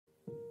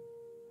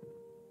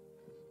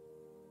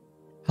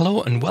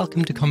Hello and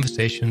welcome to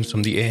Conversations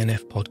from the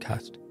ANF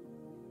podcast.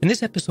 In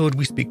this episode,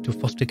 we speak to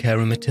foster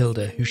carer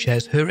Matilda, who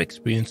shares her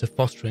experience of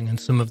fostering and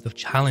some of the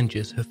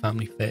challenges her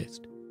family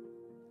faced.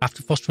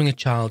 After fostering a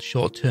child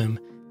short term,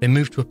 they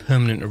moved to a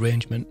permanent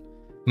arrangement.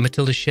 And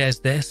Matilda shares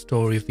their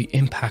story of the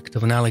impact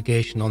of an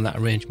allegation on that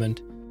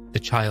arrangement, the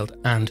child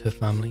and her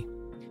family.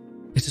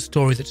 It's a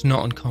story that's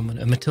not uncommon,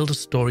 and Matilda's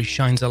story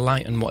shines a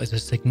light on what is a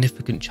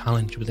significant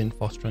challenge within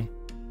fostering.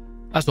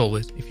 As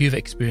always, if you have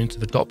experience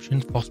of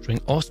adoption,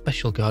 fostering or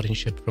special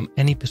guardianship from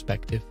any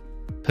perspective,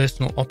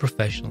 personal or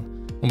professional,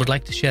 and would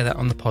like to share that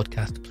on the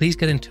podcast, please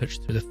get in touch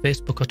through the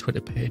Facebook or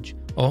Twitter page,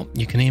 or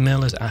you can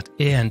email us at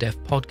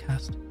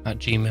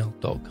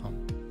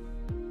andfpodcast@gmail.com.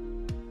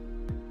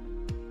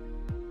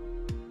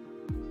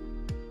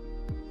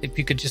 If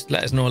you could just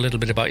let us know a little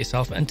bit about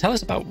yourself and tell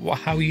us about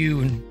how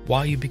you and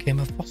why you became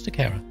a foster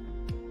carer.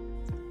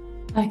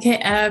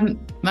 Okay,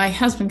 my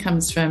husband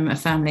comes from a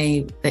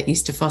family that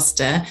used to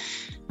foster,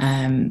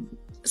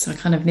 so I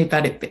kind of knew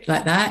about it a bit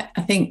like that.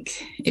 I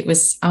think it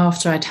was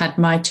after I'd had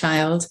my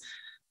child,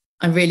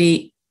 I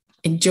really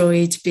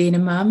enjoyed being a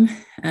mum,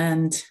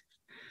 and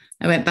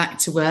I went back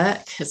to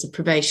work as a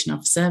probation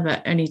officer,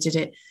 but only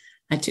did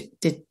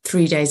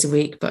 3 days a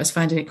week, but I was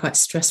finding it quite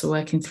stressful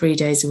working 3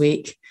 days a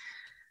week.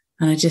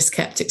 And I just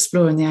kept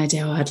exploring the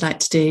idea, I'd like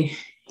to do,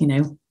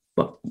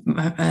 what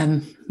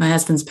my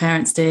husband's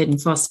parents did and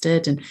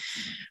fostered, and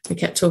we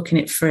kept talking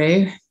it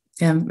through.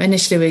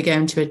 Initially, we were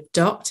going to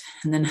adopt,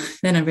 and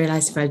then I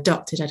realised if I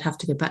adopted, I'd have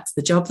to go back to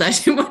the job that I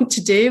didn't want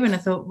to do. And I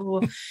thought,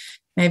 well,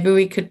 maybe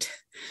we could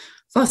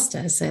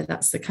foster. So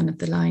that's the kind of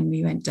the line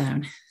we went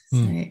down.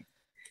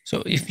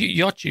 So if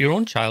your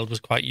own child was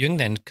quite young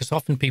then, because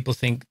often people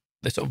think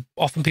that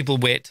often people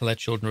wait till their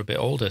children are a bit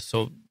older.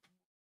 So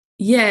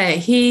yeah,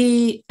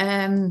 he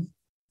was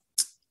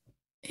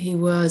he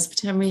was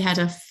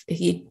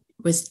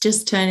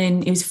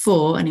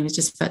 4 and he was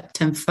just about to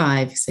turn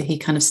 5. So he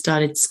kind of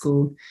started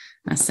school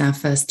as our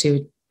first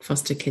 2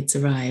 foster kids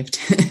arrived.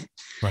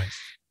 Right.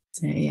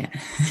 So, yeah.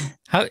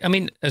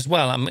 As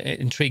well, I'm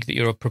intrigued that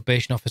you're a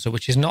probation officer,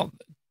 which is not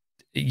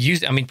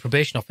used.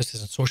 Probation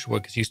officers and social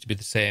workers used to be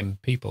the same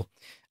people.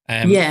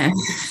 Yeah.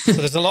 So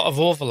there's a lot of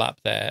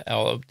overlap there,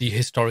 or the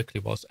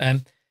historically was.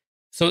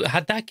 So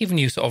had that given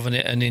you sort of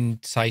an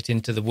insight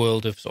into the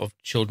world of sort of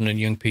children and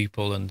young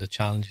people and the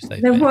challenges they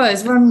face? There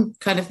was one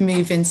kind of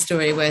moving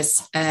story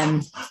was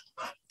a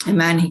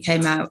man, he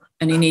came out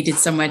and he needed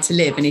somewhere to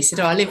live, and he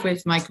said, I live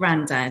with my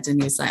granddad. And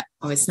he was like,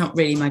 it's not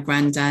really my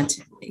granddad,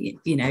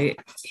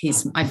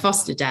 he's my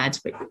foster dad,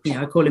 but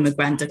I call him a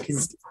granddad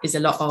because he's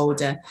a lot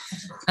older.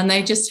 And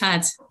they just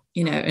had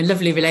a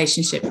lovely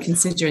relationship,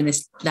 considering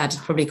this lad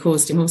had probably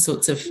caused him all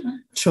sorts of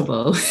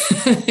trouble.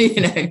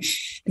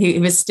 He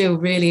was still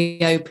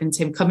really open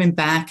to him coming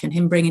back and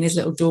him bringing his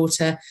little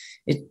daughter.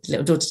 His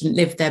little daughter didn't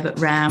live there, but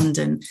round.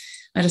 And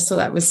I just thought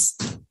that was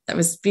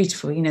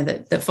beautiful,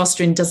 that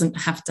fostering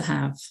doesn't have to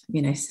have,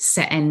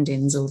 set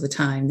endings all the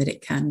time, that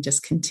it can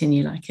just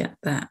continue like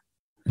that.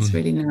 It's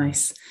really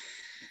nice.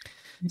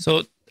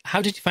 So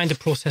how did you find the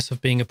process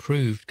of being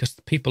approved? Because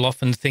people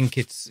often think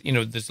it's,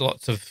 there's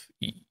lots of...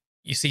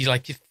 You see,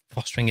 like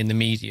fostering in the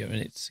media, and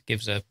it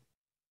gives it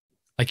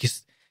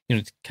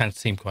can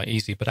seem quite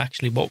easy, but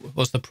actually, what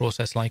was the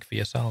process like for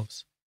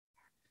yourselves?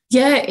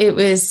 Yeah, it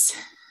was,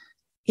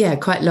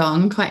 quite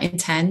long, quite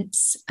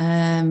intense.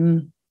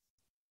 They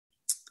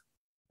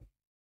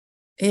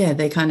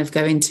kind of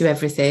go into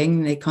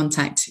everything. They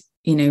contact,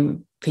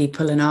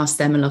 people and ask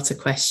them a lot of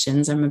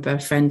questions. I remember a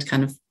friend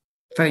kind of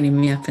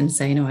phoning me up and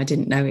saying, I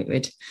didn't know it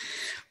would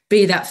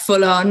be that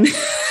full on.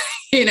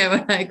 When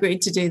I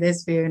agreed to do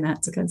this for you, and I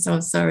had to go, so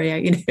sorry, I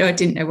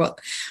didn't know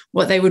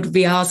what they would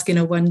be asking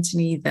or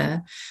wanting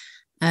either.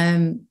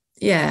 I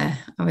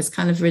was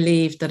kind of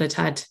relieved that I'd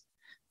had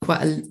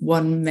quite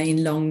one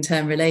main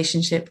long-term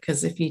relationship,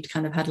 because if you'd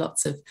kind of had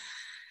lots of,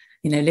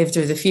 lived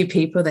with a few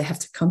people, they have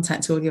to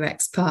contact all your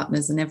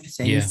ex-partners and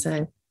everything. Yeah.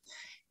 So,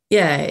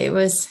 it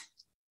was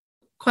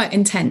quite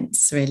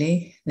intense,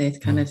 really, the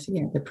kind of,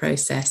 the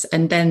process.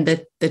 And then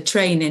the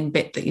training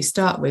bit that you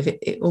start with,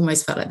 it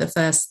almost felt like the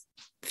first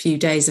few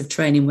days of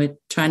training we're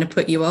trying to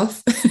put you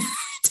off,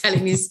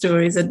 telling you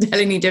stories and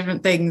telling you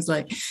different things,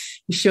 like,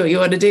 you sure you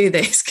want to do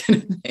this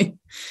kind of thing?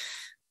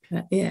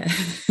 But, yeah.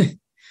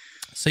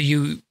 So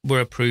you were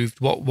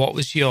approved. What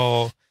was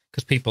your,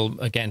 because people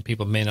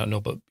may not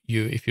know, but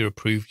if you're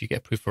approved, you get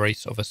approved for a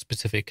sort of a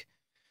specific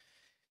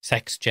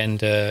sex,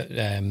 gender,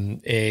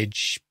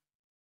 age,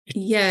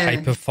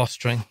 type of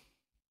fostering?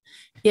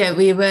 Yeah,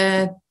 we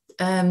were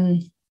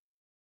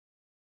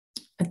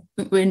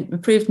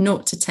approved 0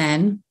 to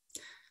 10.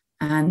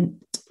 And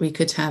we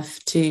could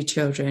have 2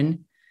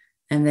 children.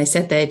 And they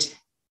said they'd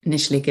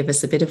initially give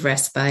us a bit of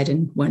respite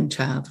and 1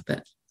 child,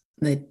 but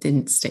they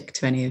didn't stick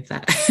to any of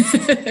that.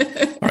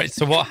 All right.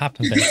 So what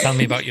happened then? Tell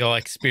me about your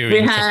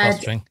experience of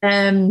fostering.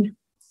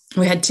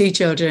 We had 2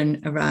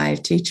 children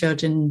arrive, 2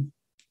 children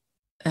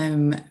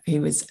who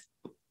was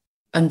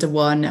under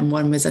 1 and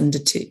 1 was under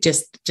 2,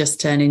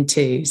 just turning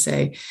 2.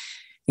 So,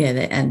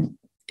 and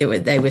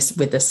they were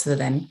with us for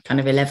then kind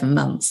of 11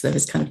 months. There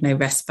was kind of no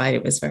respite.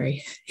 It was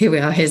very, here we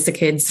are, here's the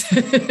kids.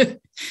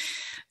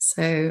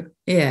 So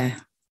yeah,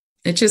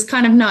 it was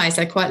kind of nice.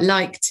 I quite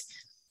liked,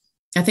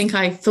 I think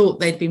I thought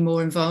they'd be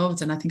more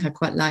involved, and I think I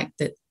quite liked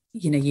that,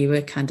 you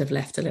were kind of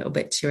left a little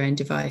bit to your own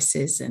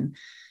devices and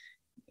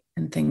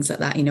things like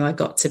that. I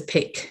got to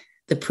pick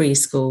the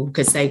preschool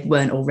because they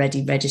weren't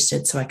already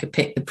registered, so I could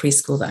pick the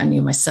preschool that I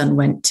knew my son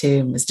went to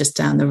and was just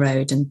down the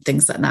road and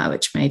things like that,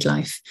 which made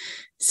life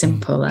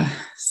simpler.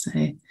 So,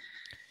 and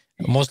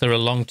was there a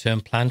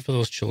long-term plan for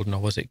those children,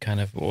 or was it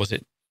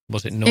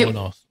was it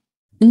known?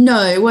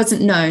 No, it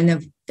wasn't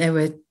known. They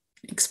were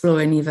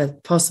exploring either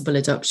possible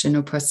adoption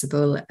or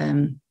possible,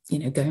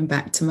 going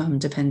back to mum,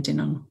 depending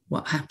on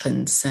what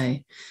happened. So,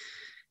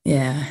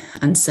 yeah,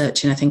 and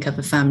searching, I think,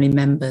 other family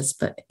members.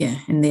 But yeah,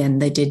 in the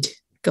end, they did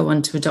go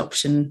on to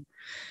adoption,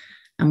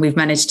 and we've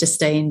managed to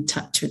stay in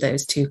touch with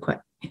those two quite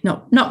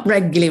not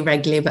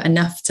regularly, but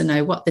enough to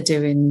know what they're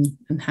doing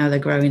and how they're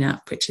growing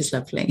up, which is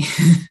lovely.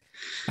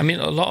 I mean,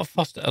 a lot of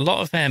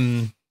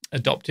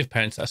adoptive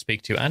parents that I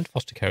speak to, and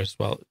foster carers as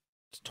well,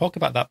 talk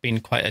about that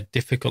being quite a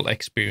difficult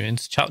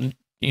experience.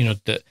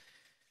 That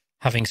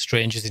having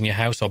strangers in your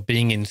house or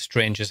being in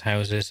strangers'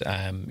 houses,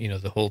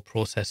 the whole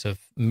process of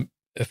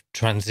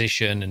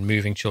transition and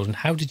moving children.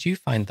 How did you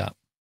find that?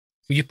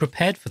 Were you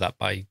prepared for that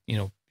by,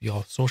 your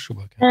social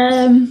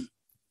worker?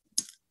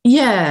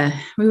 Yeah,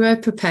 we were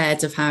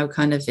prepared of how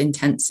kind of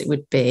intense it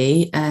would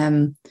be,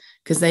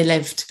 because they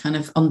lived kind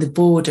of on the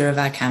border of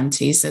our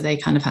county, so they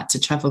kind of had to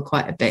travel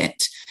quite a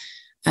bit.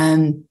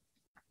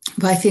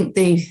 But I think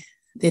the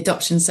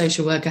adoption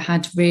social worker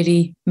had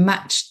really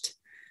matched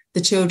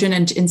the children,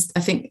 and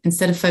I think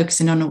instead of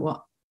focusing on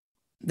what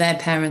their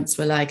parents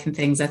were like and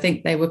things, I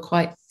think they were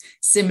quite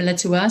similar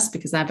to us,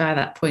 because by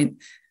that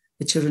point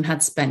the children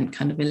had spent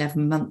kind of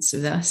 11 months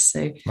with us.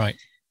 So right,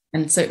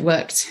 and so it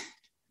worked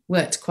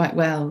quite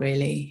well,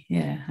 really.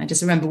 Yeah, I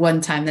just remember one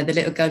time that the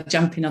little girl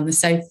jumping on the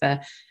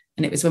sofa,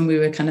 and it was when we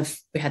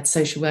had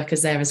social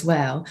workers there as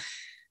well,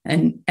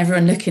 and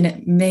everyone looking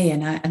at me,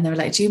 and they were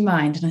like, "Do you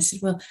mind?" And I said,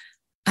 "Well,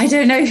 I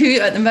don't know who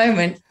at the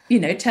moment,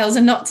 tells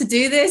her not to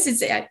do this.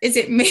 Is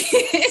it me?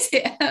 Is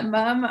it her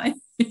mum?"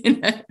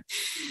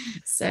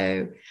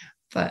 So,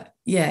 but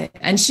yeah,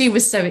 and she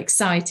was so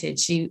excited.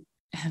 She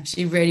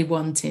really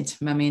wanted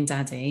mummy and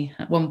daddy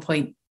at one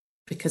point,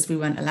 because we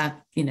weren't allowed,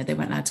 they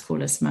weren't allowed to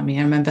call us mummy.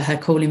 I remember her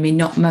calling me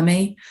not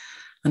mummy.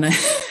 And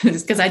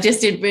because I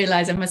just didn't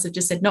realise, I must have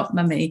just said not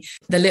mummy.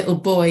 The little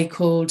boy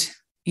called,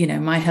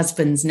 my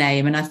husband's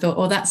name. And I thought,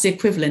 oh, that's the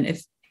equivalent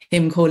of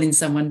him calling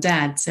someone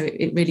dad. So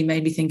it really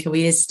made me think, oh,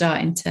 he is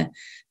starting to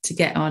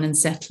get on and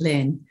settle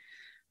in.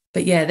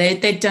 But yeah,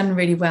 they'd done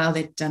really well.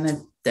 They'd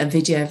done a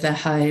video of their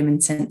home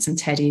and sent some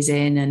teddies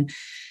in and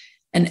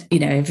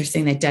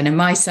everything they'd done. And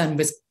my son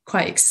was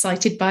quite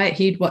excited by it.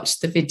 He'd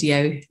watched the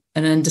video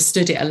and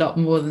understood it a lot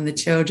more than the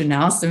children.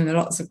 I asked them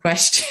lots of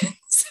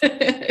questions.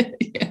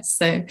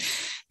 So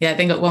I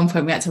think at one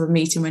point we had to have a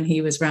meeting when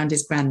he was around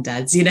his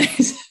granddad's,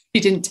 he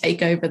didn't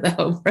take over the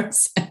whole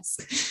process.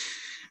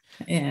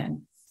 Yeah.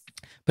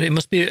 But it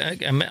must be,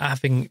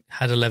 having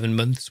had 11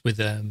 months with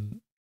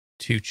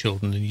two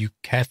children, and you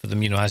care for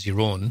them, as your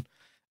own,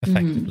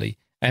 effectively.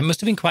 It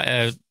must have been quite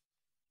a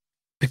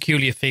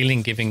peculiar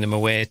feeling giving them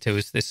away to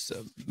this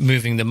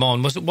moving them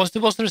on. Was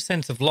there a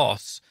sense of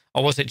loss,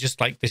 or was it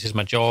just like, this is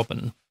my job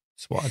and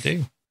it's what I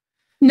do?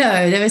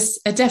 No, there was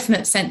a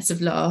definite sense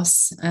of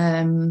loss.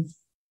 I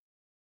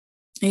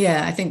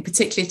think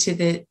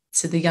particularly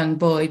to the young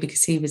boy,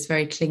 because he was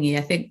very clingy.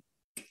 I think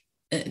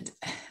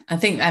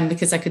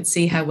because I could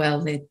see how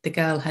well the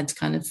girl had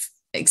kind of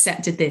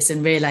accepted this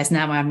and realised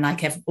now I'm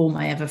like all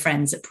my other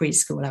friends at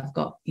preschool. I've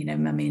got,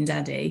 mummy and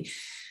daddy.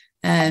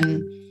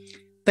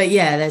 But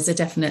yeah, there's a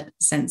definite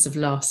sense of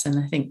loss.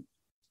 And I think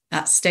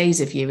that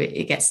stays with you.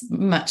 It gets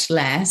much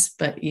less,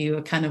 but you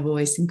are kind of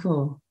always think,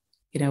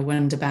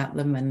 wonder about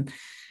them. And,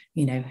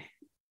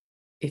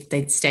 if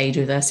they'd stayed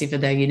with us, even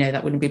though,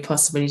 that wouldn't be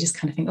possible, you just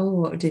kind of think, oh,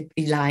 what would it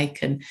be like?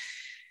 And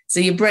so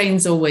your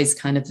brain's always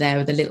kind of there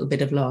with a little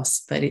bit of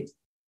loss. But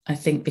I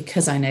think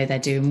because I know they're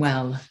doing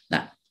well,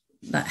 that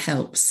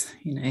helps,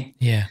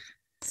 Yeah.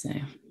 So.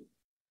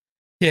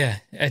 Yeah,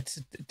 it's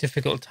a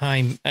difficult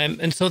time.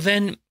 And so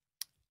then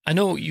I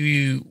know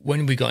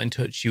when we got in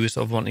touch, you were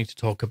sort of wanting to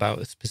talk about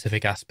a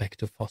specific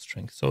aspect of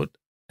fostering. So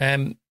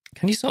can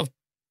you sort of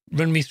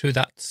run me through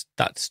that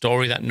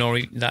story,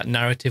 that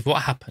narrative?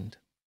 What happened?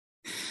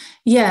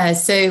 Yeah,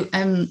 so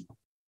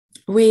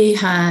we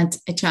had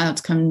a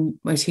child come,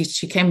 well,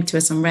 she came to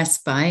us on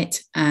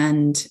respite,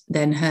 and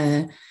then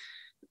her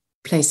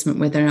placement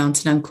with her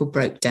aunt and uncle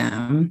broke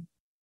down.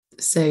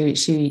 So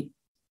she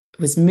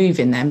was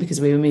moving then, because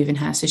we were moving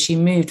house. So she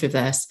moved with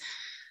us.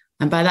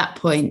 And by that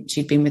point,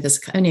 she'd been with us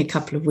only a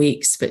couple of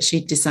weeks, but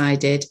she'd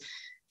decided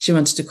she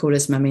wanted to call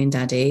us mummy and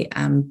daddy.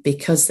 And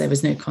because there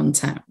was no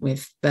contact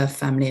with birth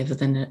family other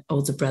than an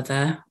older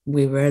brother,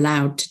 we were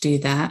allowed to do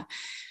that.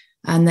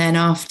 And then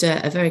after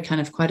a very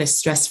kind of quite a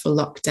stressful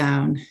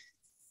lockdown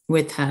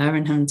with her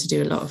and having to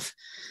do a lot of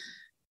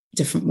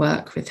different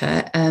work with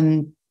her,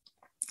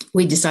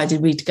 we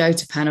decided we'd go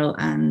to panel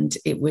and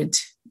it would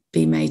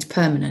be made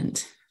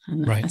permanent.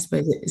 And I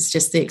suppose it's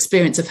just the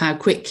experience of how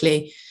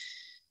quickly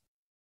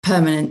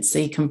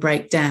permanency can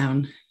break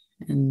down.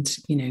 And,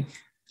 you know,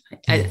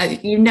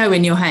 you know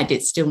in your head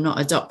it's still not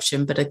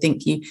adoption, but I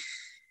think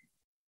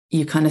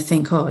you kind of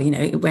think, oh, you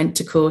know, it went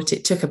to court,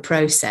 it took a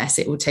process,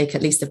 it will take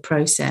at least a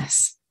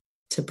process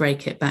to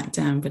break it back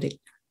down, but it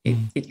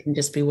can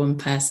just be one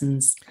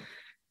person's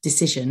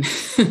decision.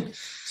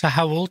 So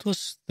how old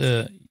was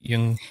the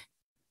young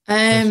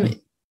person?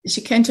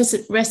 She came to us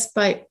at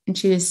respite and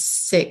she was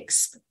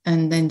 6,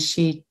 and then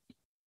she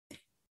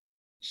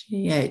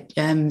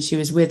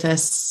was with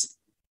us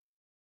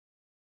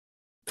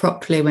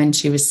properly when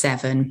she was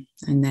 7,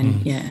 and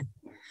then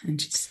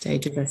and she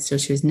stayed with us till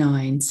she was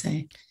 9.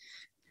 So,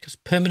 because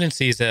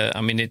permanency is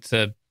it's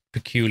a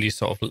peculiar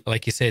sort of,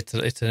 like you say,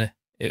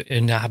 it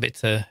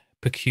inhabits a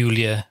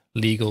peculiar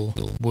legal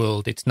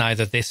world. It's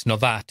neither this nor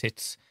that.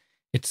 It's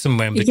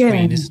somewhere in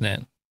between, isn't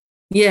it?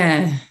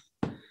 Yeah.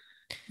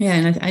 Yeah,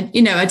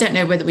 and I don't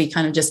know whether we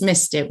kind of just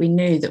missed it. We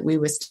knew that we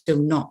were still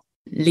not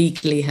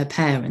legally her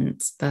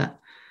parents, but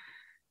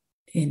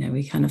you know,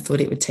 we kind of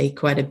thought it would take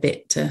quite a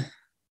bit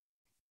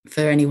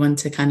for anyone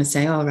to kind of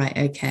say, "All right,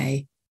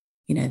 okay,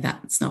 you know,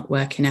 that's not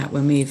working out.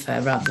 We'll move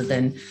her," rather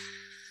than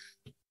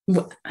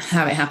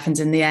how it happened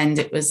in the end.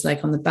 It was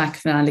like on the back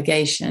of an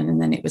allegation,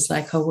 and then it was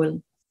like, "Oh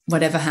well,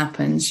 whatever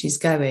happens, she's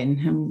going."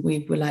 And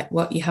we were like,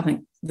 "What? You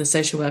haven't?" The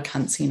social worker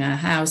hadn't seen our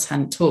house,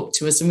 hadn't talked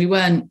to us, and we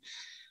weren't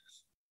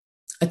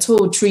at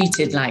all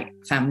treated like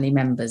family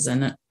members,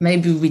 and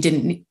maybe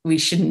we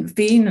shouldn't have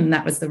been, and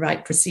that was the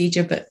right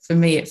procedure. But for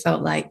me, it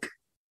felt like,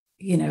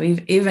 you know,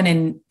 even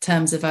in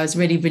terms of, I was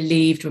really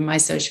relieved when my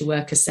social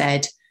worker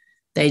said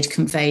they'd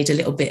conveyed a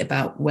little bit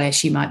about where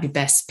she might be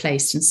best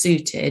placed and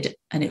suited,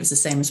 and it was the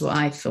same as what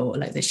I thought,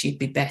 like that she'd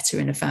be better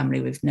in a family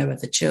with no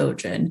other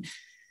children.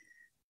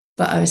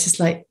 But I was just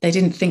like, they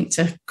didn't think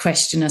to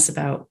question us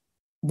about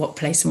what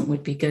placement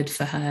would be good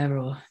for her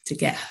or to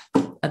get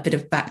a bit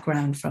of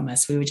background from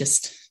us. We were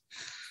just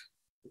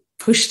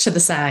pushed to the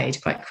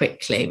side quite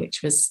quickly,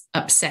 which was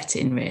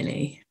upsetting,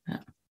 really.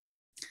 But,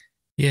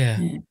 yeah.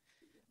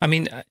 I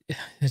mean,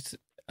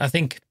 I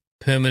think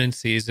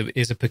permanency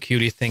is a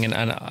peculiar thing, and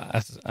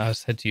as I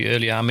said to you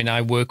earlier, I mean,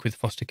 I work with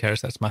foster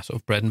carers. That's my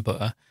sort of bread and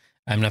butter,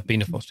 and I've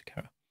been a foster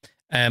carer,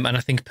 and I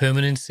think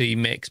permanency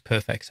makes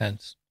perfect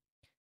sense.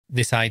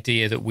 This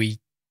idea that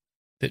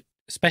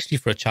especially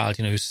for a child,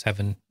 you know, who's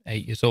 7,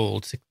 8 years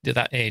old, at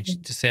that age,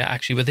 to say,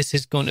 actually, well, this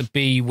is going to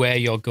be where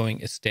you're going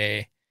to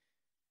stay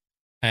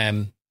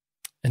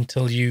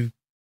until you,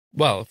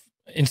 well,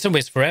 in some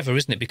ways forever,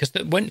 isn't it? Because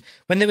when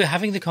they were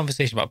having the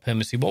conversation about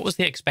permanency, what was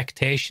the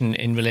expectation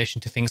in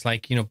relation to things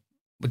like, you know,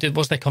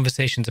 was there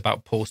conversations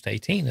about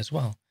post-18 as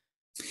well?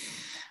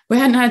 We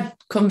hadn't had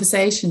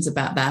conversations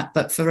about that,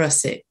 but for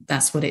us,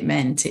 that's what it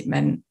meant. It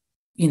meant,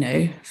 you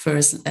know, for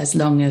as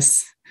long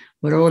as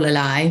we're all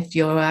alive,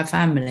 you're our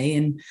family.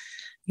 And,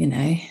 you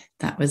know,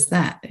 that was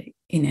that.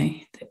 You know,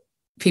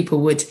 people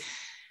who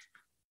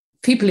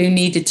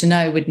needed to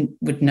know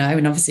would know.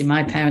 And obviously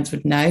my parents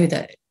would know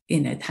that,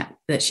 you know,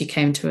 that she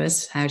came to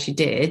us how she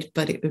did,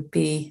 but it would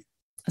be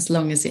as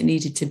long as it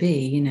needed to be,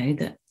 you know,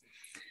 that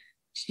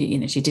she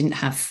didn't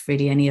have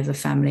really any other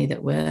family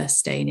that were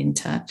staying in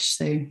touch.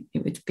 So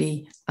it would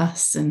be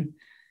us and,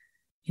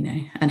 you know,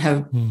 and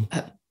her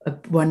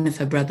one of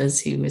her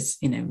brothers who was,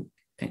 you know,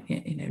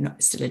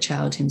 not still a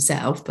child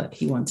himself, but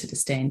he wanted to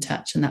stay in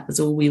touch, and that was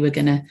all we were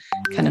going to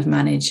kind of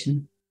manage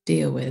and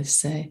deal with.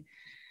 So,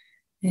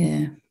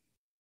 yeah.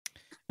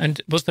 And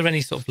was there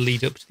any sort of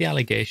lead up to the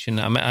allegation?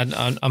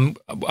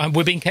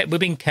 We're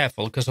being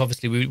careful because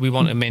obviously we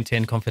want to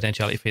maintain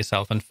confidentiality for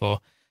yourself and for,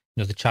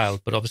 you know, the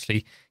child. But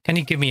obviously, can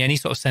you give me any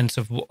sort of sense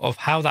of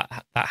how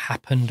that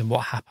happened and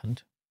what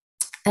happened?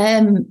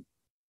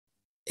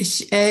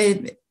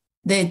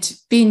 There'd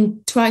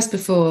been twice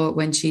before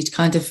when she'd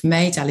kind of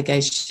made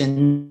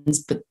allegations,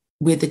 but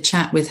with a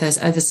chat with her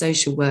other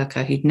social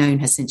worker who'd known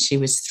her since she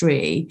was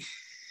 3,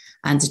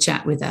 and a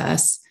chat with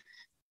us.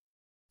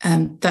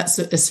 That's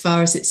as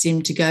far as it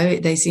seemed to go.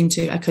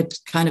 I could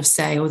kind of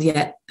say, oh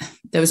yeah,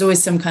 there was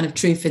always some kind of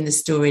truth in the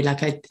story.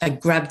 Like I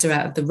grabbed her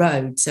out of the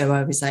road. So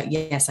I was like,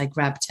 yes, I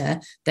grabbed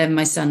her. Then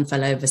my son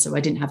fell over. So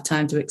I didn't have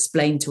time to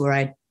explain to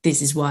her,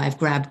 this is why I've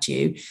grabbed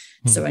you.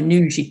 So I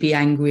knew she'd be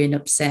angry and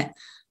upset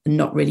and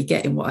not really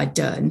getting what I'd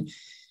done.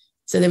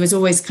 So there was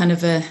always kind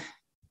of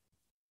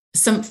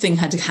something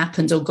had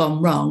happened or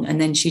gone wrong.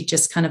 And then she'd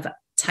just kind of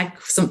tag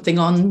something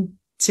on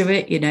to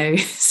it, you know.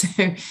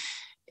 So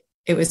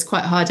it was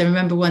quite hard. I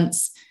remember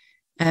once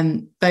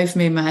both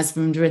me and my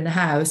husband were in the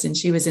house and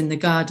she was in the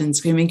garden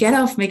screaming, get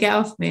off me.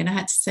 And I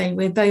had to say,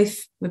 we're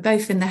both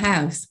in the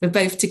house. We're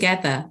both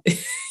together.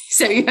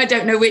 So I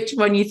don't know which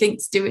one you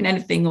think's doing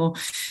anything, or,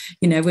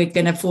 you know, we're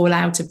going to fall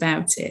out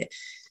about it.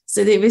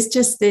 So there was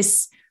just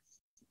this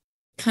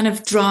kind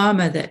of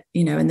drama that,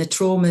 you know, and the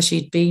trauma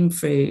she'd been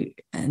through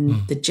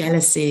and the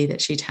jealousy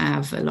that she'd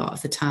have a lot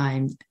of the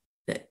time,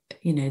 that,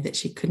 you know, that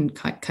she couldn't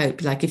quite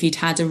cope. Like if you'd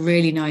had a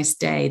really nice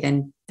day,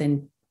 then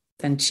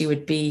then she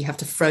would have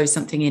to throw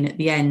something in at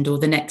the end or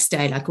the next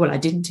day, like, well, I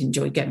didn't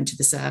enjoy going to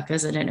the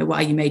circus. I don't know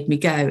why you made me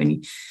go. And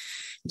you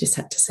just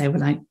had to say,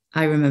 well,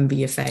 I remember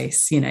your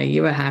face.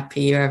 You were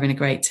happy. You were having a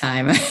great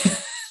time.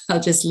 I'll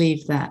just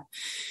leave that.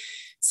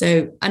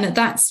 So, and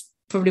that's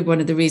probably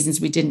one of the reasons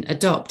we didn't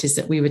adopt, is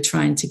that we were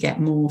trying to get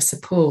more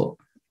support,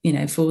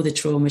 for the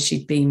trauma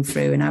she'd been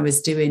through. And I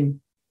was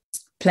doing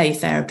play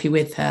therapy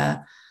with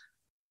her.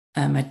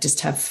 I'd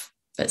just have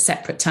at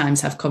separate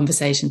times have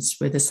conversations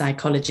with a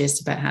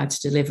psychologist about how to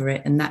deliver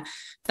it. And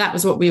that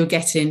was what we were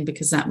getting,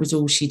 because that was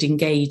all she'd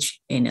engage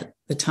in at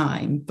the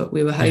time. But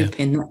we were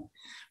hoping that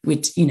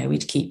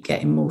we'd keep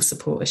getting more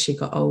support as she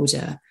got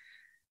older.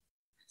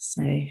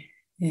 So,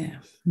 yeah.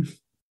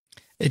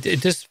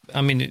 It does.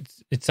 I mean,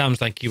 it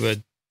sounds like you were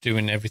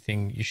doing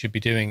everything you should be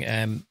doing.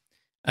 And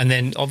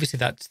then obviously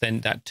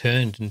that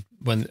turned, and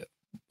when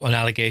an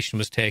allegation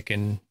was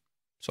taken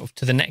sort of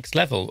to the next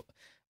level,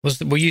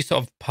 were you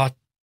sort of part?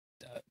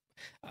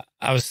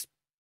 I was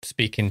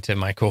speaking to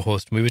my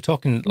co-host, and we were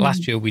talking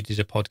last year. We did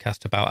a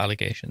podcast about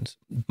allegations.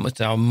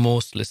 It's our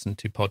most listened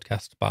to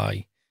podcast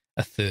by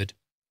a third,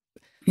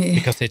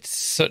 because it's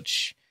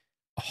such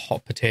a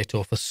hot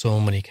potato for so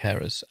many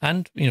carers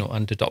and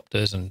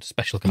adopters and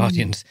special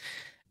guardians.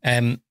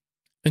 And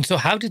so,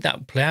 how did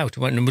that play out?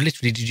 When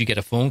literally, did you get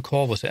a phone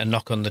call? Was it a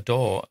knock on the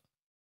door?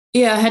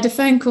 Yeah, I had a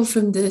phone call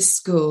from the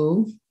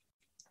school.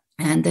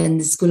 And then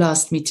the school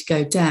asked me to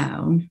go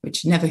down,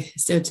 which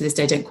still to this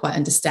day, don't quite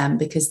understand,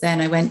 because then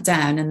I went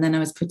down and then I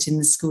was put in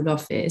the school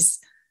office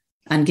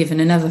and given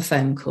another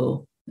phone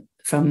call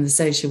from the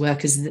social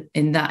workers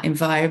in that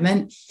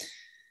environment.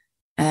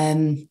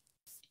 And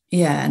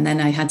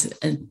then I had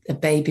a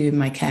baby in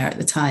my care at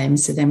the time.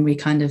 So then we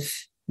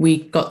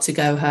got to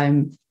go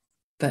home,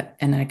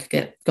 and I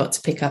got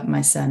to pick up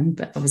my son.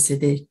 But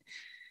obviously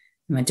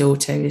my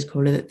daughter, who's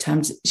called her at the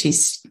time, she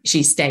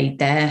stayed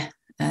there.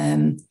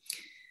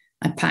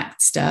 I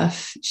packed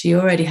stuff. She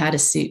already had a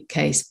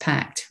suitcase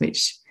packed,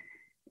 which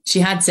she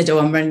had said,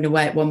 I'm running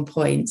away at one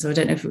point. So I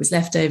don't know if it was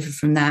left over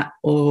from that,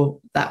 or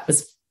that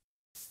was,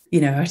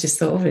 I just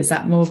thought, is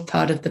that more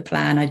part of the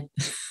plan?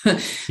 So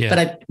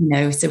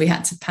we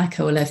had to pack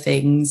all her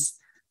things.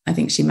 I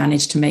think she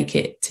managed to make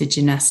it to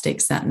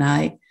gymnastics that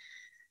night.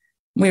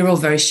 We were all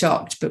very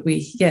shocked, but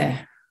we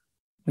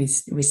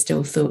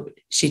still thought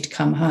she'd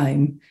come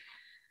home,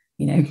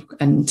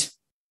 and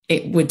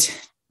it would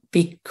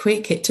be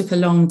quick. It took a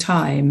long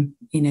time,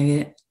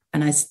 and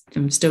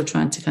I'm still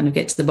trying to kind of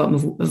get to the bottom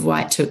of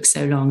why it took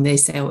so long. They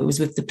say, it was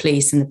with the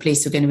police, and the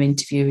police were going to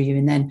interview you.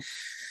 And then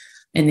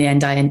in the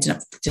end, I ended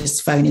up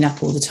just phoning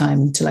up all the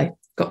time until I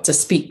got to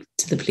speak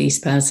to the police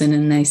person,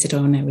 and they said,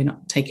 oh no, we're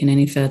not taking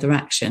any further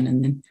action.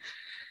 And then,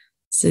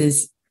 so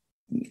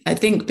I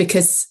think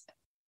because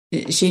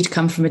she'd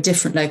come from a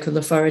different local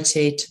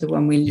authority to the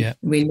one we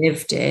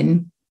lived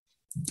in,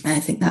 I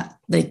think that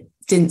they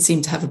didn't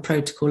seem to have a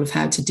protocol of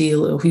how to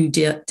deal or who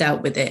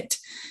dealt with it,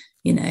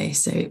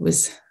 so it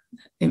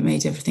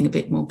made everything a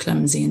bit more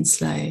clumsy and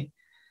slow.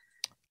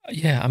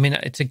 Yeah, I mean,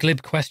 it's a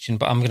glib question,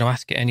 but I'm going to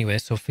ask it anyway,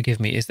 so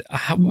forgive me. Is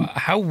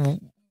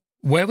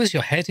where was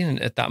your head in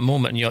at that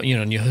moment? And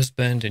and your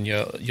husband and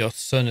your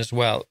son as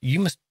well. You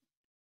must.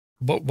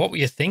 What were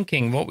you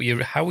thinking?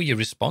 How were you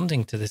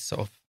responding to this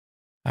sort of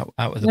out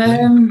of the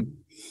blue?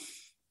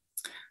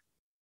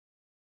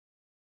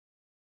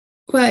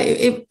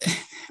 Well,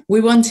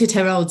 we wanted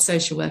her old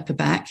social worker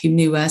back, who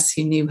knew us,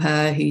 who knew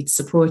her, who'd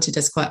supported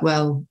us quite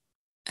well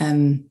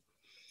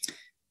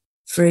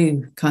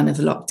through kind of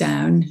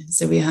lockdown.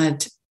 So we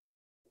had,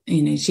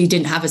 she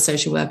didn't have a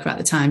social worker at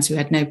the time, so we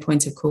had no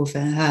point of call for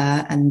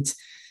her. And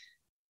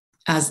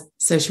as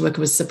social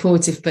worker was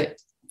supportive, but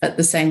at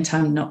the same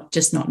time, not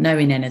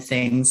knowing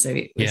anything. So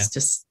it was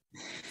just,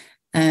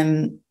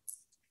 it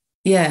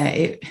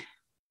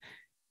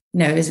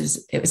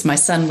was my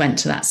son went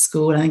to that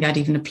school. I think I'd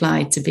even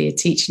applied to be a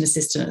teaching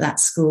assistant at that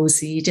school.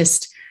 So you're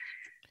just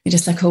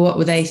like, oh, what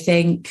will they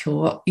think? Or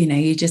what,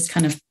 you just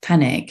kind of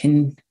panic.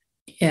 And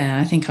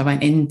I think I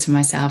went into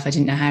myself. I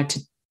didn't know how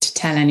to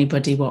tell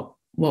anybody what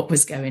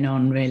was going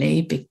on,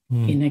 really. Because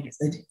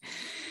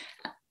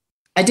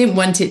I didn't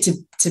want it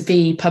to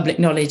be public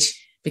knowledge,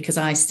 because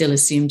I still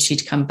assumed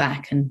she'd come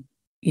back. And,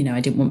 I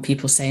didn't want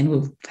people saying,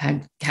 well,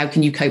 how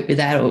can you cope with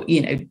that? Or,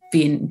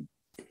 being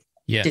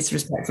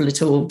disrespectful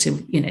at all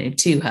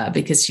to her,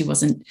 because she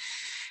wasn't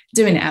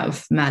doing it out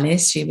of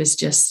malice. She was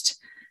just,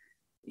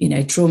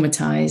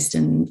 traumatized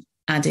and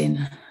adding,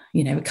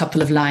 a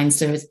couple of lines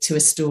to a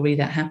story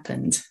that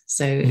happened.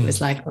 So it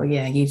was like, oh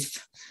yeah,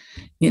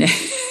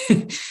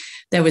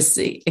 there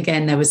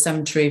was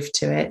some truth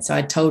to it. So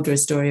I told her a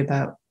story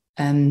about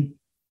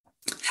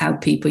how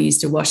people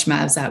used to wash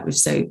mouths out with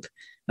soap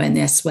when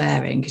they're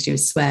swearing, because she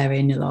was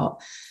swearing a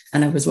lot.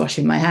 And I was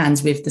washing my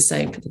hands with the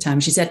soap at the time.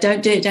 She said,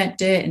 don't do it.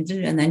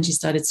 And then she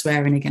started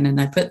swearing again.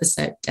 And I put the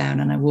soap down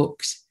and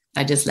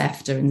I just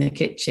left her in the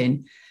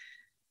kitchen.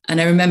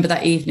 And I remember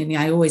that evening,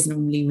 I always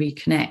normally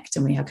reconnect,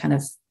 and we have kind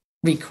of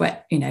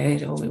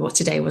what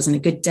today wasn't a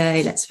good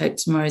day. Let's hope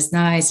tomorrow's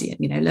nice.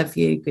 Love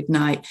you. Good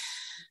night.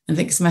 And I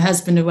think, 'cause my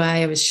husband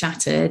away, I was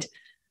shattered.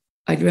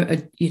 I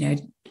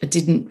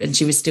didn't, and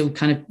she was still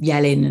kind of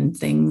yelling and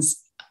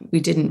things. We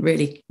didn't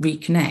really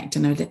reconnect,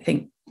 and I don't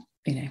think,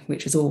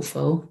 which was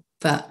awful.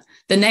 But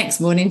the next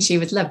morning she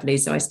was lovely,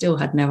 so I still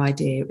had no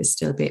idea. It was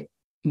still a bit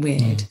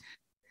weird,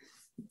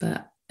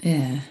 but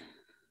yeah.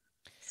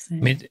 So. I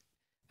mean,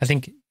 I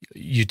think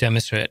you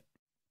demonstrate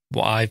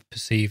what I've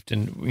perceived,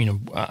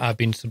 and I've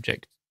been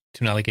subject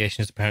to an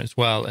allegation as a parent as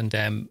well, and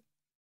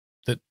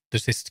that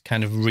there's this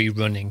kind of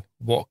rerunning.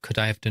 What could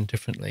I have done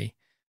differently?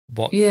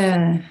 What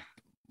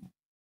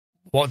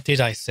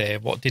did I say?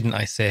 What didn't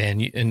I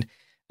say? And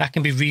that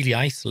can be really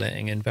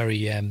isolating and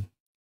very,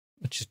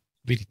 which is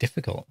really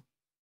difficult.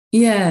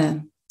 Yeah.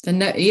 And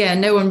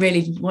no one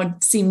really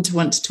seemed to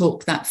want to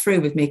talk that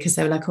through with me, because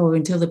they were like, oh,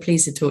 until the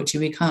police had talked to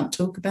you, we can't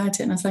talk about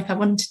it. And I was like, I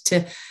wanted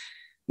to,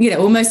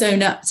 almost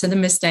own up to the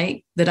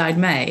mistake that I'd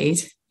made,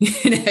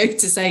 to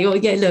say, oh,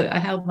 yeah, look, I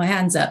held my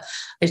hands up.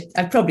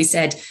 I probably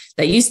said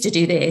they used to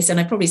do this, and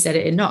I probably said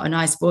it in not a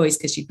nice voice,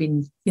 because she'd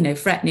been,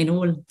 threatening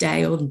all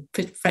day, or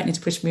threatening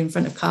to push me in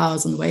front of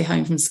cars on the way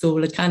home from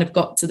school. It kind of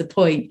got to the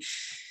point,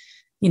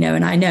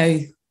 and I know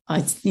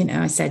I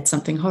said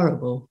something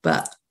horrible,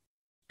 but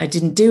I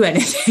didn't do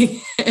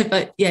anything.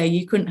 But yeah,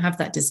 you couldn't have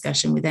that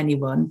discussion with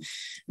anyone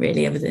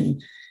really, other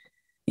than,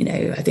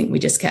 I think we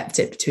just kept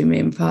it between me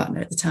and my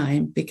partner at the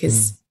time,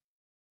 because,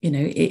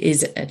 it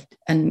is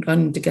an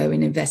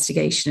ongoing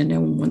investigation, and no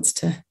one wants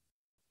to,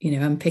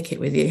 unpick it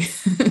with you.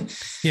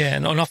 Yeah.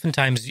 And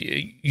oftentimes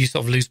you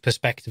sort of lose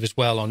perspective as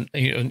well on,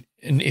 and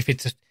if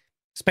it's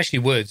especially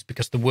words,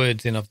 because the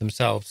words in of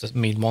themselves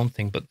mean one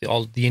thing, but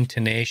all the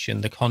intonation,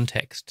 the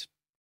context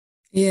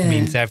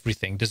means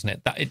everything, doesn't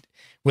it?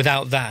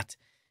 Without that,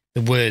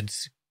 the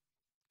words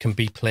can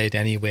be played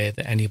anywhere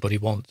that anybody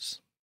wants.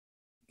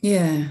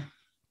 Yeah.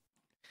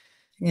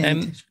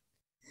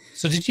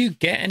 So did you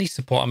get any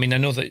support? I mean, I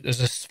know that as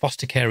a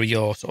foster carer,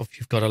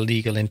 you've got a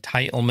legal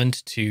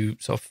entitlement to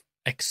sort of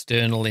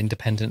external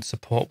independent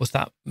support. Was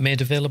that made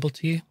available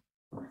to you?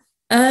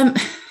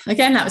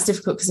 Again, that was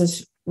difficult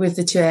because with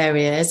the two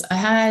areas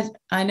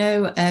I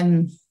know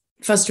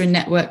Fostering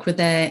Network were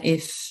there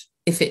if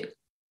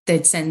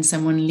they'd send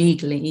someone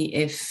legally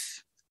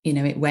if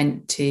it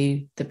went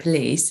to the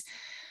police,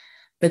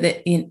 but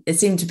there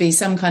seemed to be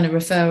some kind of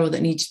referral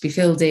that needed to be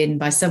filled in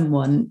by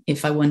someone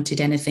if I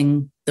wanted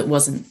anything that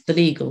wasn't the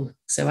legal.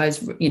 So I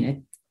was,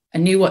 I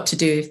knew what to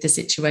do if the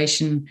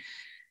situation,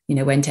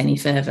 went any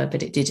further,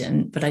 but it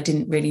didn't. But I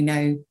didn't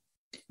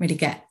really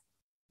get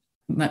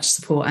much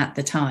support at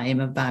the time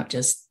about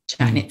just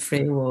chatting it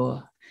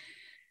through,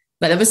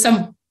 but there was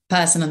some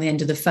person on the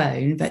end of the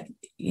phone, but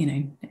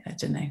I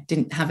don't know,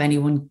 didn't have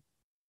anyone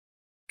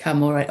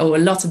come, or a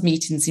lot of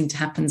meetings seem to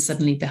happen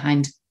suddenly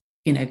behind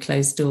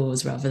closed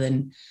doors, rather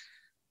than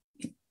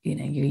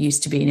you're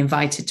used to being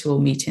invited to all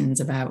meetings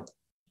about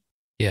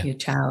your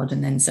child,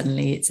 and then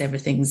suddenly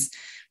everything's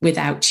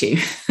without you.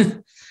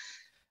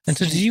 And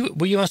so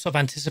were you sort of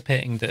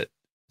anticipating that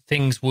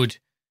things would,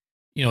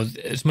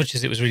 as much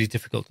as it was really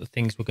difficult, that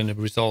things were going to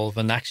resolve,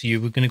 and actually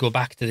you were going to go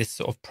back to this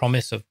sort of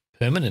promise of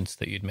permanence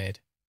that you'd made?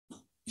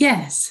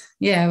 Yes.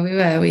 Yeah, we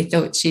were. We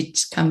thought she'd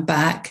come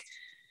back.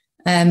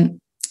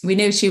 We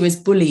knew she was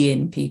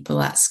bullying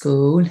people at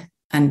school,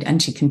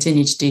 and she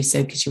continued to do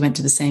so because she went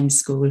to the same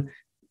school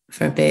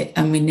for a bit.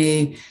 And we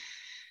knew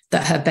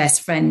that her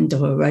best friend, or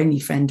her only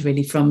friend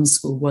really from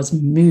school, was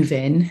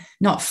moving,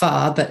 not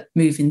far, but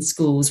moving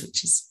schools,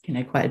 which is,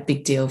 quite a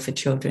big deal for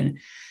children.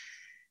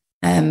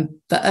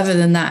 But other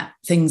than that,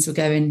 things were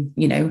going,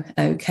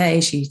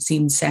 okay. She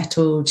seemed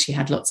settled. She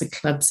had lots of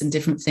clubs and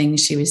different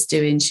things she was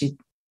doing.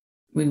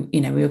 We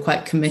were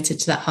quite committed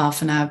to that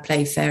half an hour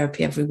play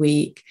therapy every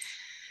week.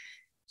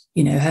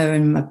 Her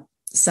and my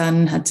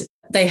son had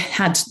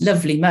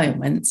lovely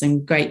moments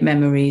and great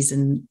memories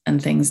and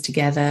things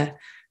together.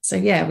 So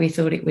yeah, we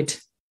thought it would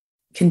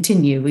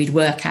continue. We'd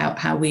work out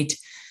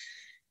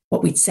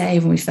what we'd say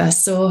when we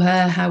first saw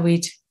her, how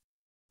we'd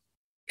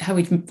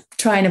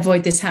try and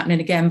avoid this happening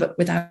again, but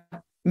without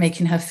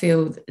making her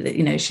feel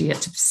that, she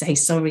had to say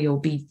sorry or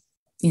be,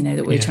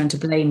 that we were trying to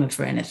blame her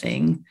for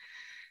anything.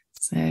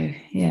 So,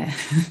 yeah.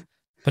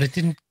 But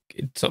it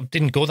sort of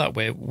didn't go that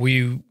way. Were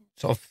you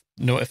sort of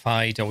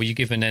notified, or were you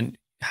given, and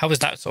how was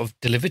that sort of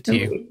delivered to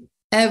you?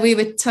 We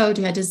were told.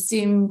 We had a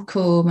Zoom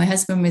call. My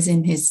husband was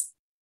in his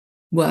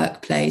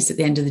workplace at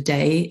the end of the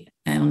day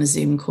on a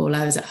Zoom call.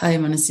 I was at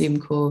home on a Zoom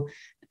call,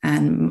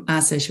 and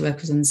our social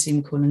worker was on the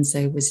Zoom call, and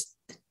so was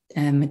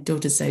my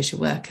daughter's social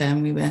worker.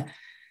 And we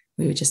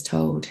were just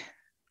told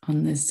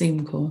on the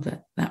Zoom call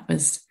that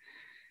was,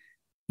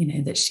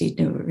 that she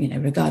knew,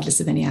 regardless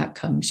of any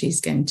outcome,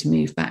 she's going to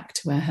move back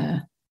to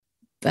where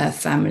her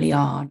family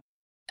are.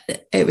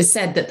 It was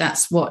said that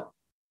that's what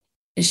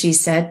she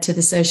said to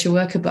the social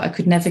worker, but I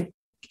could never.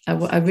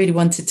 I really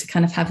wanted to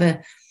kind of have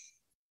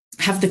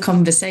the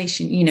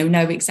conversation,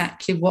 know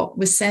exactly what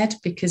was said,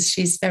 because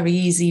she's very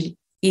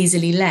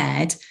easily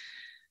led,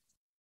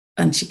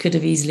 and she could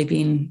have easily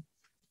been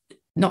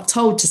not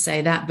told to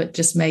say that, but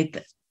just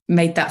made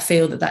made that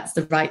feel that that's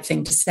the right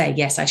thing to say.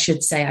 Yes, I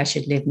should say I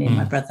should live near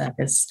my brother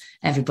because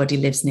everybody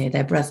lives near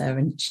their brother,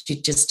 and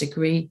she'd just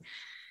agree,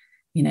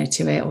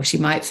 to it. Or she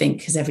might think,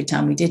 because every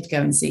time we did go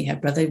and see her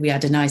brother, we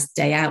had a nice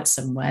day out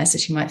somewhere, so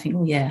she might think,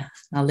 oh yeah,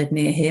 I'll live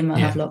near him, I'll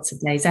have lots of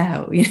days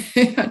out.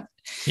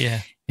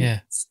 Yeah.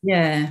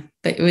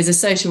 But it was a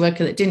social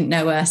worker that didn't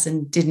know us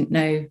and didn't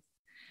know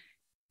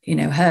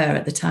her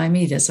at the time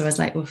either, so I was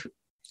like, well,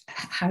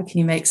 how can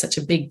you make such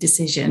a big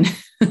decision?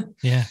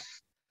 Yeah.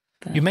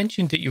 But you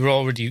mentioned that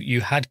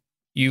you had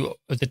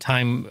at the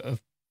time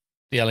of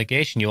the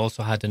allegation, you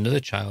also had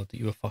another child that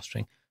you were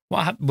fostering.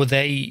 What happened? Did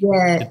they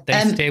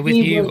stay with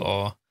you,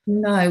 or?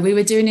 No, we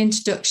were doing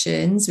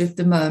introductions with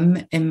the mum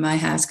in my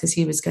house because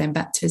he was going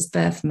back to his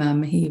birth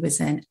mum. He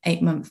was an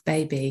 8-month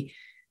baby,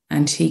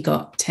 and he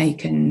got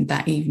taken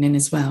that evening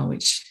as well,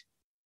 which,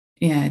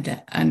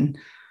 that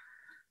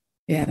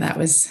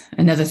was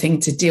another thing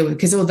to deal with,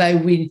 because although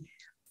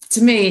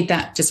to me,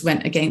 that just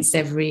went against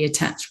every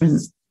attachment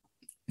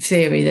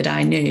theory that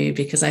I knew,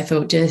 because I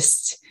thought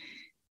just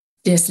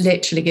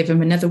literally give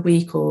him another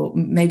week, or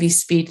maybe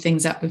speed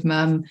things up with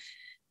mum,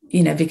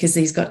 because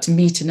he's got to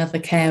meet another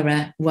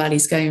carer while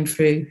he's going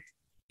through.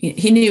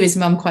 He knew his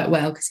mum quite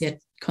well because he had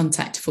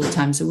contact 4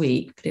 times a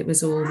week, but it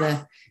was all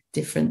the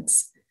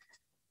difference.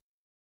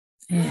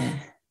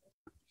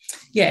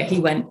 Yeah, he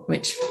went,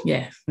 which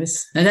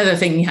was another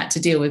thing you had to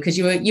deal with, because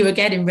you were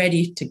getting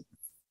ready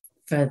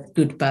for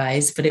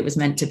goodbyes, but it was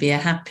meant to be a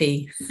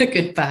happy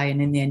goodbye, and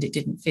in the end it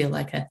didn't feel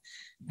like a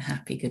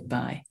happy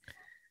goodbye.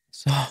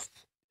 So I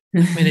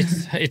mean,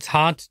 it's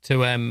hard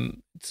to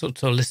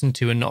sort of listen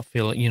to and not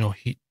feel,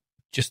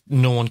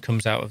 no one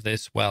comes out of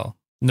this well.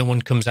 No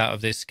one comes out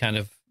of this kind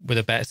of with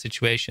a better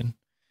situation.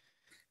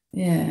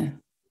 Yeah.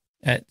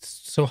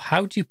 So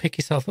how do you pick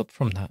yourself up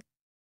from that?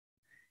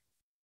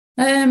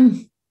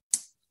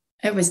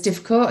 It was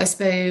difficult, I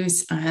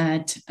suppose. I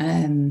had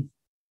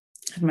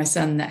my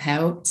son that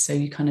helped, so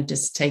you kind of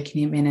just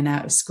taking him in and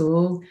out of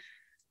school.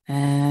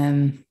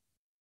 Although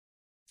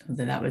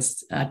that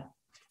was, I'd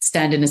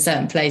stand in a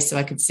certain place so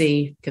I could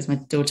see, because my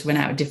daughter went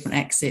out a different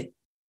exit,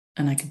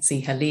 and I could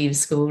see her leave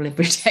school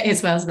every day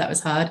as well, so that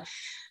was hard.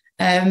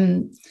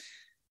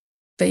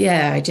 But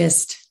yeah,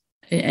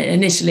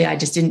 initially I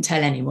just didn't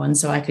tell anyone,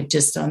 so I could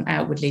just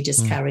outwardly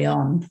just carry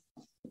on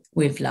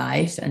with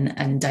life, and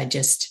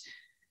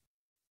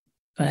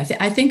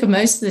I think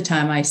most of the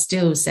time I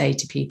still say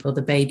to people,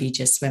 the baby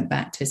just went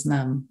back to his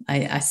mum.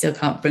 I still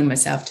can't bring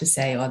myself to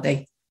say,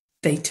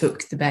 they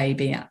took the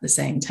baby at the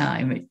same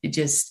time.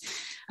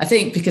 I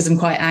think because I'm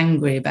quite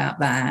angry about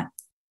that,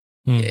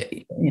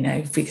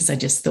 because I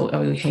just thought,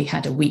 he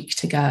had a week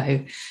to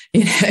go,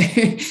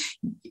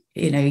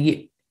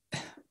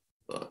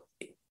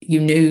 you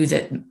knew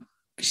that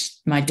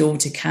my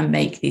daughter can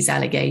make these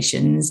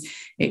allegations.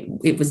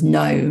 It was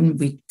known.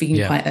 We'd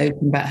been quite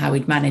open about how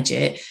we'd manage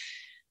it.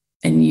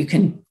 And you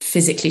can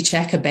physically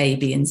check a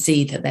baby and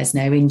see that there's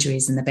no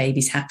injuries and the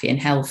baby's happy and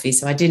healthy.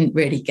 So I didn't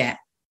really get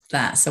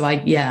that. So I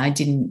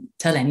didn't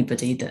tell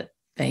anybody that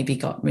baby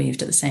got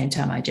moved at the same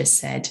time. I just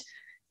said,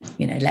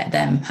 let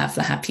them have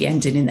the happy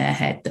ending in their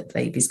head that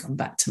baby's gone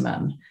back to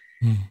mum.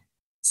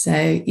 So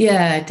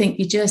I think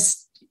you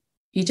just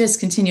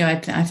continue.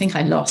 I think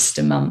I lost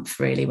a month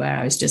really, where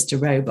I was just a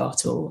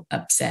robot or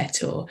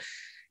upset, or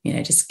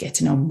just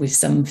getting on with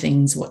some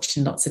things,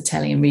 watching lots of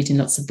telly and reading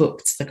lots of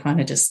books to kind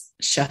of just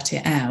shut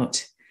it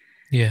out.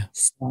 Yeah.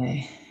 So,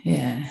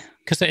 yeah.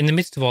 Because in the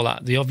midst of all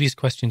that, the obvious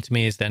question to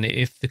me is then,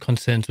 if the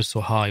concerns were so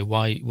high,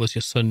 why was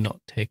your son not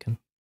taken?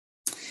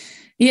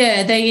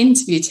 Yeah, they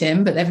interviewed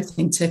him, but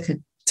everything took a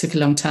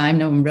long time.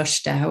 No one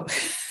rushed out.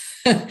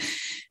 They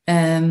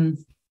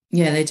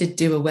did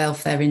do a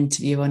welfare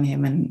interview on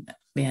him, and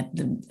we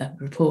had a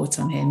report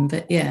on him.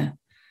 But I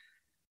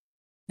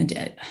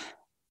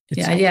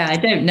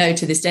don't know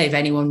to this day if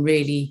anyone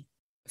really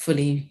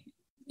fully.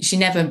 She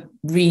never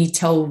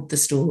retold the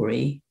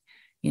story.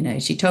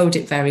 She told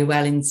it very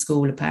well in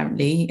school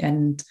apparently,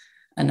 and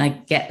I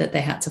get that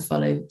they had to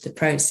follow the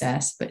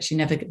process, but she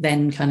never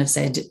then kind of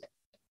said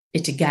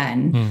it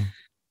again.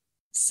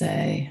 So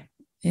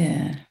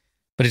yeah.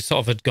 But it sort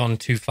of had gone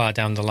too far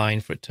down the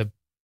line for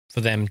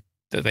them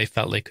that they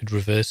felt they could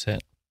reverse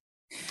it.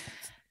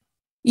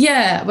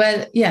 Yeah,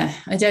 well,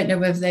 I don't know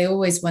whether they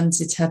always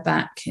wanted her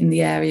back in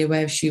the area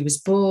where she was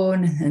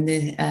born, and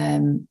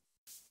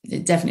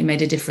it definitely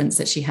made a difference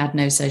that she had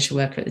no social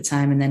worker at the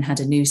time, and then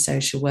had a new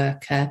social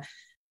worker.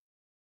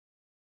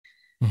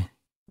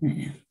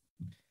 Yeah.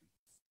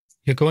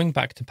 You're going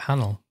back to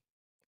panel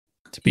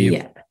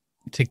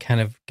to kind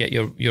of get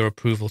your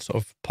approval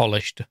sort of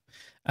polished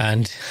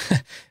and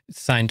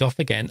signed off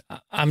again.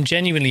 I'm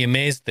genuinely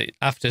amazed that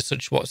after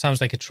such what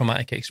sounds like a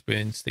traumatic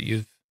experience that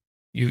you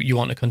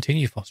want to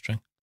continue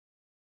fostering.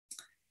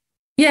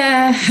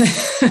 Yeah.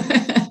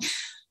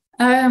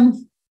 I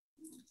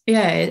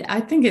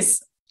think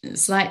it's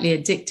slightly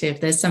addictive.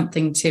 There's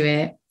something to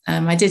it.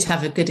 I did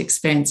have a good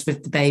experience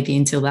with the baby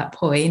until that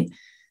point.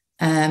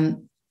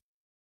 And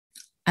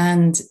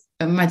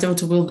my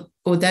daughter,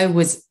 although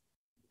was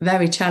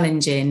very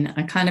challenging,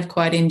 I kind of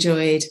quite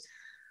enjoyed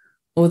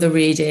all the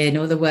reading,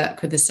 all the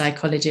work with the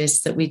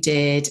psychologists that we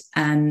did.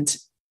 And,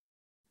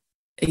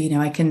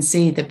 I can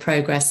see the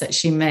progress that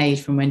she made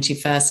from when she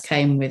first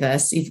came with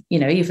us,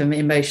 even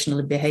emotional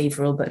and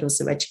behavioral, but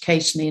also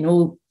educationally and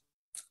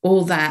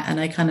all that. And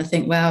I kind of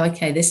think, wow,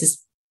 okay, this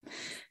is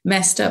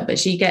messed up, but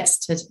she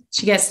gets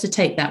to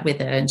take that with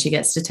her, and she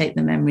gets to take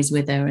the memories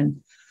with her.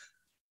 And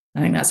I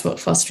think that's what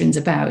fostering's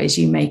about, is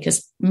you make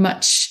as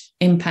much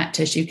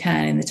impact as you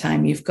can in the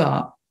time you've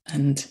got.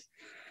 And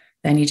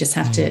then you just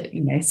have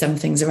to, some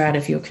things are out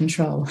of your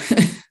control.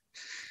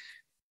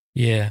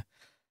 Yeah.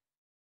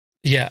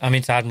 Yeah, I mean,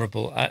 it's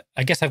admirable.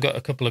 I guess I've got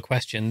a couple of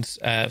questions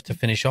to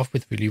finish off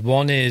with, really.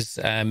 One is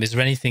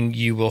there anything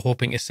you were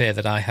hoping to say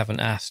that I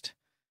haven't asked?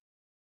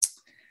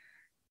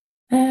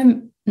 No,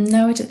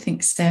 I don't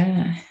think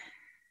so.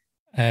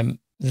 Then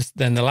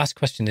the last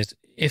question is,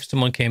 if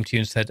someone came to you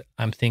and said,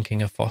 I'm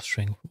thinking of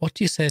fostering, what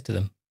do you say to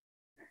them?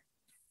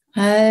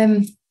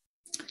 That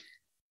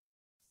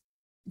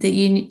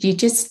you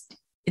just,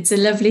 it's a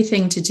lovely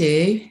thing to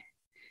do.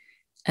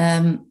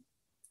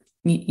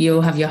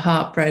 You'll have your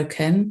heart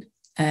broken.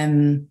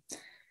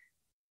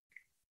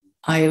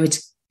 I would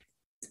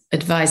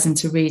advise them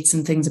to read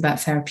some things about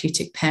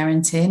therapeutic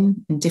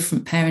parenting and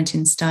different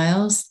parenting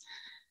styles.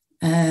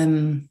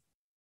 Be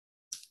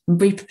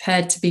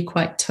prepared to be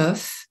quite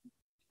tough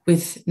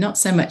with, not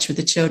so much with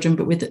the children,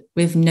 but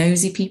with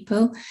nosy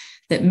people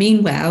that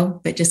mean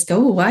well, but just go,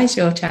 oh, why is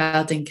your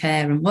child in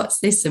care? And what's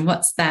this and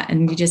what's that?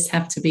 And you just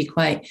have to be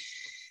quite,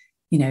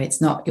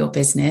 it's not your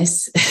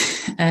business.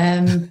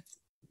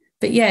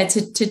 But yeah,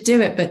 to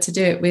do it, but to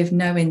do it with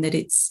knowing that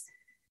it's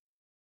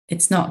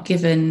not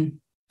given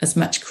as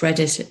much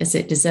credit as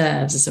it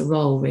deserves as a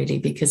role, really,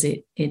 because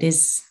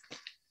it's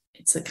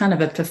a kind of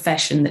a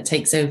profession that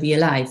takes over your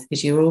life,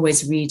 because you're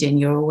always reading,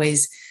 you're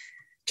always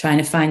trying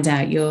to find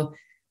out. You're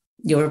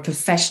a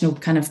professional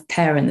kind of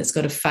parent that's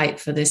got to fight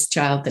for this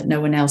child that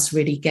no one else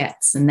really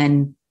gets. And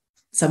then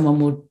someone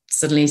will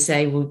suddenly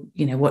say, well,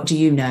 what do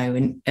you know?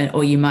 And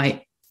or you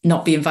might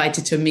not be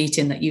invited to a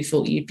meeting that you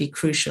thought you'd be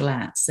crucial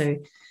at. So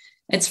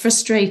it's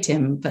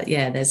frustrating, but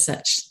yeah, there's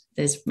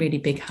really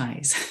big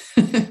highs.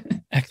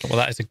 Excellent. Well,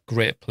 that is a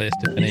great place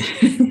to finish.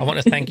 I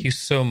want to thank you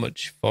so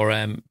much for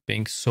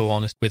being so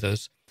honest with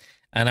us.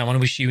 And I want to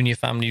wish you and your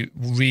family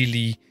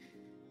really,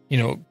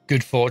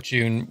 good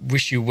fortune.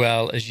 Wish you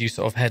well as you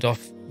sort of head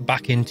off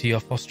back into your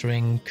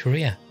fostering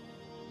career.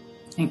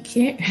 Thank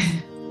you.